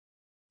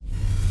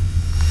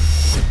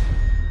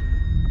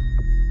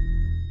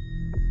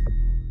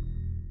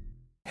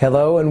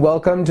Hello and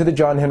welcome to the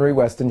John Henry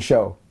Weston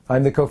Show.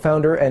 I'm the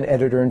co-founder and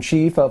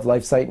editor-in-chief of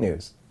LifeSite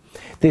News.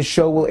 This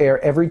show will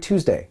air every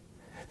Tuesday.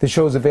 The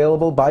show is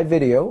available by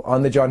video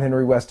on the John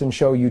Henry Weston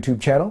Show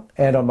YouTube channel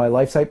and on my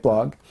LifeSite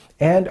blog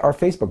and our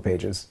Facebook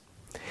pages.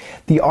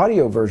 The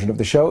audio version of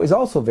the show is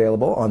also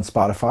available on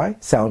Spotify,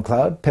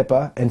 SoundCloud,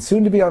 Pippa, and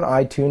soon to be on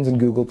iTunes and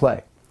Google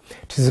Play.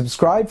 To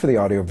subscribe for the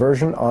audio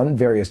version on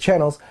various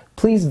channels,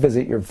 please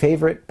visit your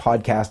favorite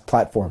podcast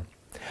platform.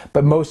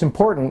 But most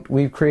important,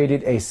 we've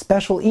created a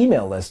special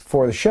email list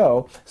for the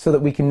show so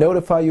that we can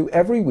notify you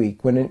every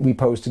week when we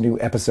post a new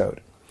episode.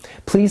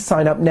 Please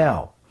sign up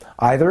now,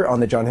 either on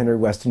the John Henry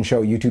Weston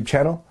Show YouTube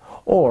channel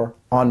or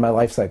on my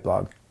LifeSite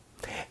blog.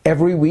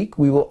 Every week,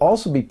 we will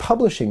also be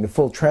publishing the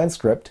full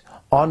transcript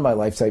on my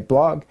LifeSite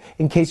blog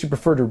in case you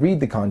prefer to read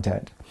the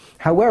content.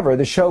 However,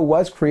 the show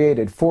was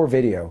created for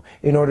video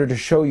in order to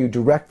show you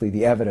directly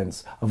the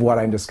evidence of what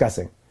I'm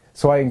discussing.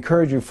 So I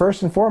encourage you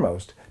first and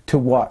foremost to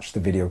watch the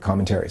video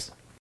commentaries.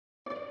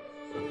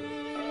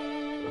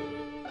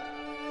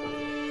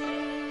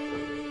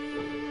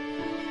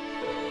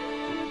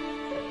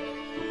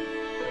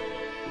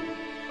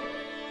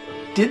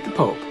 Did the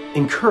Pope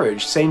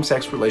encourage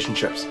same-sex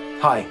relationships?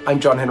 Hi,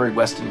 I'm John Henry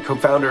Weston,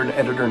 co-founder and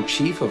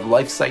editor-in-chief of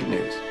LifeSite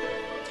News.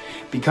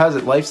 Because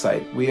at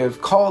LifeSite, we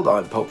have called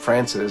on Pope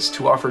Francis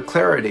to offer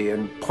clarity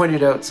and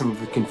pointed out some of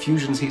the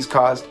confusions he's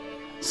caused.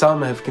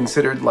 Some have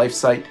considered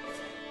LifeSite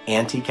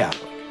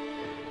anti-Catholic.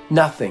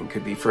 Nothing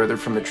could be further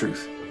from the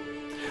truth.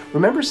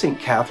 Remember St.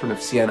 Catherine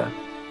of Siena?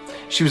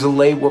 She was a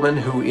lay woman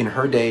who in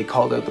her day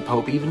called out the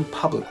Pope even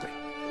publicly,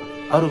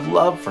 out of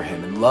love for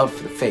him and love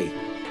for the faith.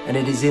 And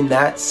it is in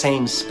that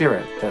same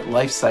spirit that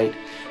LifeSite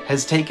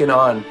has taken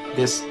on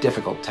this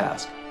difficult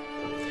task.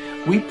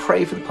 We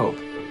pray for the Pope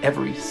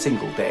every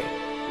single day.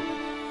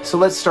 So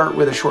let's start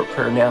with a short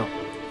prayer now.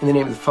 In the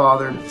name of the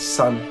Father, and of the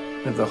Son,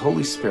 and of the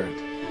Holy Spirit.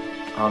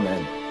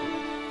 Amen.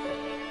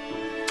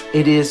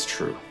 It is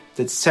true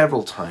that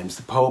several times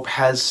the Pope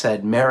has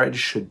said marriage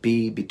should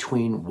be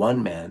between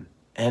one man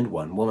and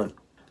one woman.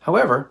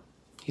 However,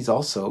 he's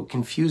also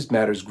confused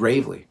matters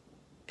gravely,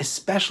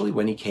 especially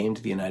when he came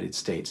to the United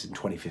States in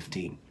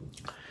 2015.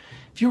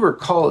 If you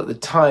recall, at the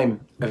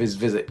time of his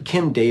visit,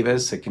 Kim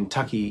Davis, a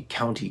Kentucky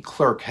county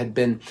clerk, had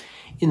been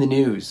in the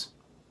news.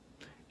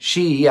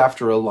 She,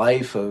 after a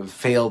life of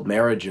failed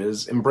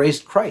marriages,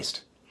 embraced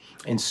Christ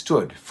and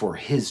stood for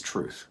his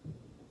truth.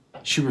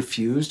 She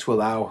refused to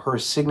allow her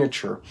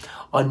signature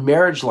on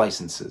marriage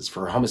licenses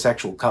for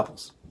homosexual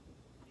couples.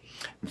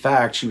 In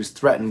fact, she was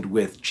threatened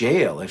with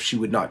jail if she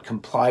would not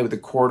comply with a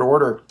court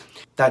order.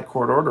 That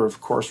court order,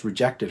 of course,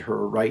 rejected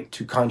her right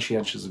to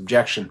conscientious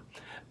objection.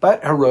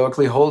 But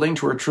heroically holding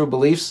to her true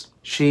beliefs,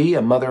 she,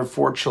 a mother of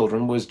 4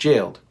 children, was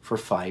jailed for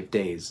 5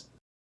 days.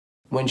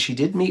 When she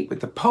did meet with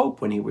the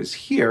Pope when he was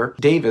here,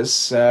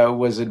 Davis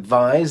was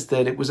advised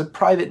that it was a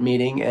private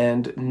meeting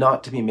and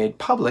not to be made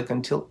public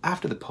until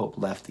after the Pope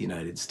left the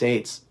United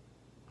States.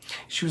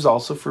 She was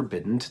also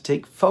forbidden to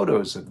take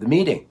photos of the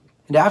meeting.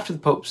 And after the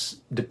Pope's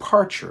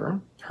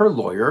departure, her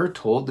lawyer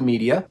told the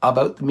media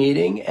about the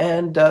meeting,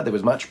 and there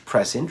was much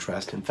press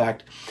interest. In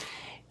fact,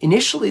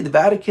 initially the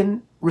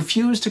Vatican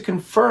refused to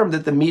confirm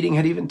that the meeting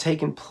had even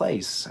taken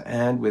place,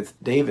 and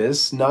with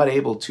Davis not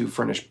able to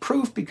furnish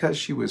proof because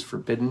she was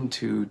forbidden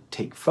to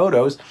take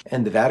photos,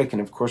 and the Vatican,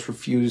 of course,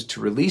 refused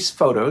to release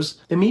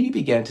photos, the media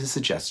began to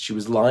suggest she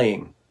was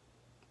lying.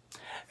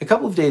 A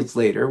couple of days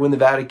later, when the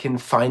Vatican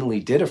finally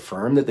did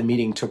affirm that the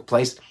meeting took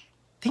place,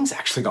 things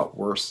actually got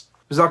worse.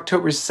 It was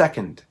October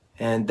 2nd,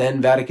 and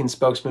then Vatican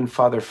spokesman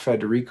Father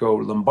Federico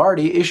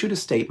Lombardi issued a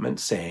statement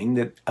saying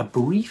that a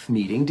brief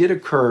meeting did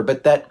occur,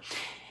 but that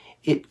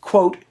it,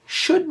 quote,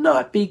 should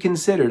not be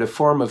considered a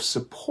form of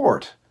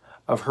support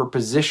of her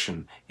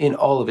position in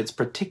all of its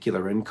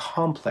particular and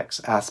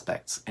complex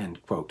aspects,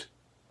 end quote.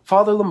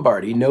 Father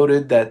Lombardi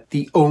noted that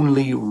the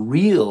only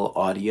real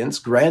audience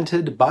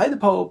granted by the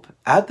Pope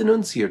at the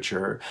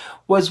nunciature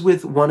was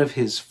with one of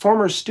his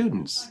former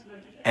students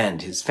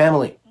and his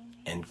family,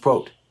 end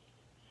quote.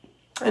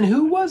 And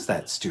who was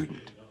that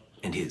student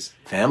and his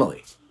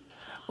family?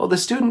 Well, the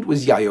student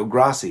was Yayo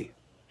Grassi,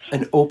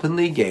 an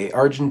openly gay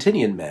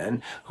Argentinian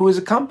man who was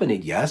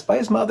accompanied, yes, by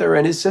his mother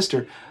and his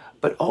sister,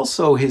 but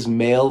also his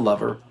male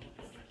lover,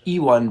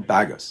 Iwan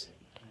Bagos.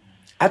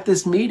 At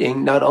this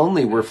meeting, not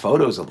only were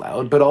photos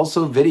allowed, but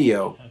also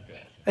video.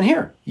 And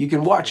here, you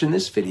can watch in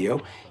this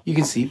video, you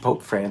can see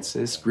Pope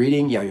Francis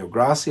greeting Yayo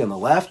Grassi on the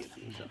left,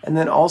 and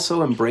then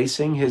also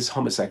embracing his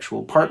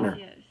homosexual partner.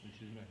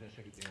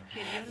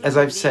 As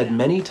I've said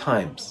many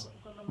times,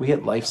 we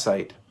at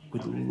LifeSite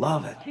would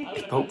love it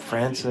if Pope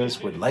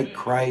Francis would, like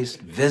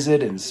Christ,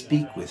 visit and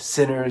speak with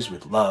sinners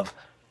with love.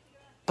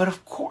 But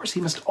of course,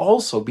 he must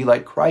also be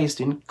like Christ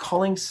in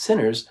calling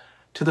sinners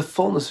to the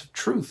fullness of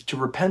truth, to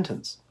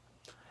repentance.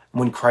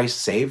 When Christ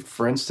saved,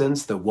 for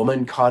instance, the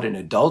woman caught in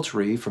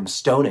adultery from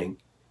stoning,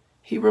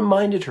 he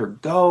reminded her,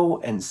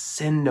 go and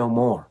sin no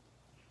more,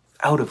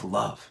 out of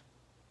love.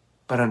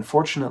 But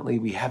unfortunately,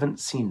 we haven't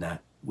seen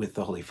that with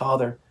the Holy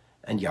Father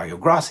and Yayo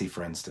Grassi,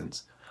 for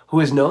instance, who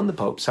has known the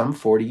Pope some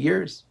 40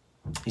 years.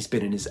 He's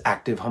been in his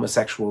active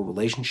homosexual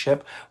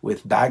relationship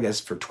with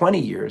Bagas for 20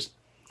 years.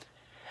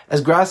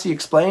 As Grassi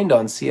explained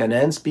on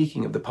CNN,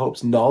 speaking of the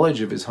Pope's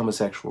knowledge of his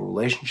homosexual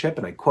relationship,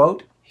 and I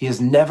quote, "He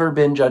has never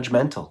been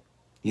judgmental.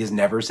 He has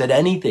never said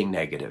anything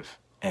negative,"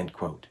 end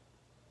quote.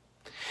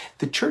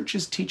 The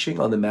Church's teaching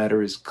on the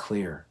matter is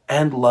clear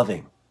and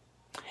loving.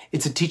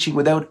 It's a teaching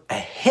without a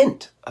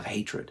hint of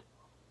hatred.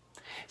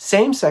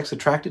 Same-sex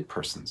attracted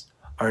persons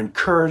are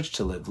encouraged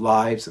to live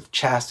lives of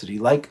chastity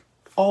like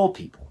all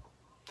people.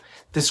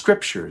 The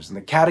scriptures and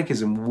the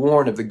catechism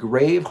warn of the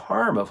grave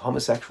harm of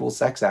homosexual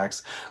sex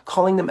acts,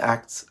 calling them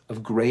acts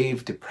of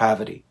grave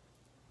depravity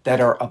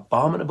that are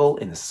abominable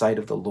in the sight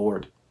of the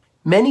Lord.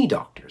 Many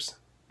doctors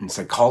and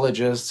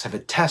psychologists have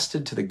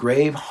attested to the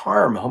grave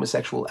harm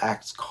homosexual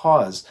acts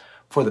cause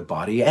for the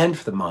body and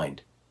for the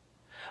mind.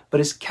 But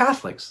as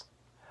Catholics,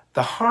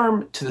 the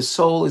harm to the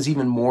soul is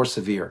even more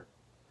severe,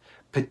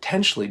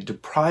 potentially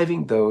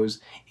depriving those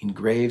in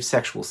grave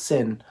sexual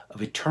sin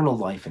of eternal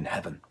life in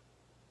heaven.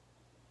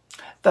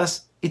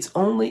 Thus, it's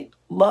only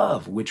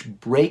love which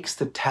breaks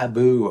the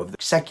taboo of the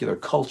secular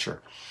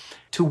culture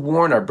to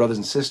warn our brothers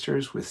and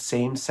sisters with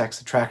same-sex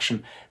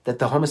attraction that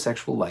the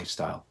homosexual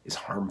lifestyle is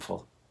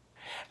harmful.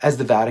 As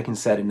the Vatican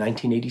said in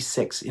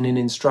 1986 in an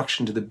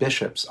instruction to the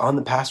bishops on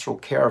the pastoral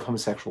care of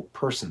homosexual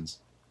persons,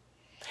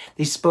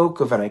 they spoke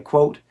of, and I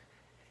quote,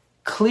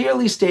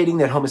 "clearly stating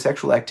that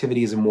homosexual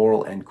activity is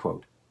immoral," end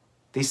quote.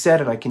 They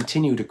said, and I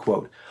continue to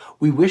quote,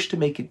 "We wish to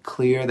make it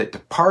clear that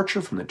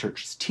departure from the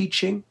Church's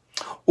teaching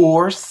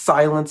or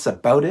silence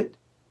about it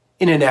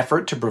in an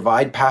effort to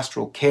provide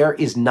pastoral care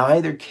is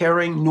neither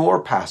caring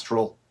nor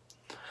pastoral.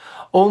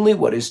 Only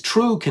what is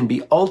true can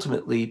be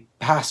ultimately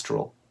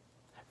pastoral.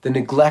 The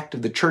neglect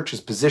of the Church's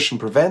position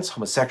prevents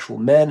homosexual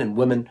men and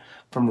women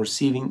from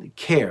receiving the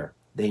care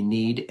they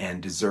need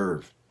and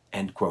deserve,"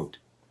 end quote.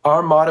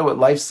 Our motto at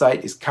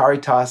LifeSite is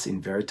Caritas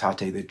in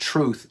Veritate, the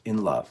truth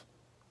in love.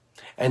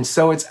 And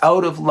so it's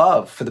out of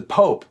love for the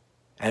Pope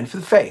and for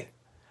the faith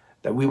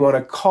that we want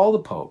to call the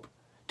Pope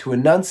to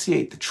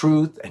enunciate the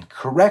truth and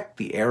correct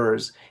the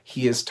errors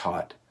he has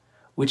taught,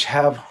 which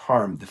have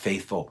harmed the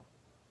faithful.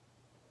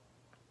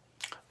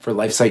 For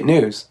LifeSite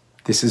News,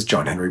 this is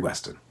John Henry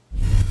Weston.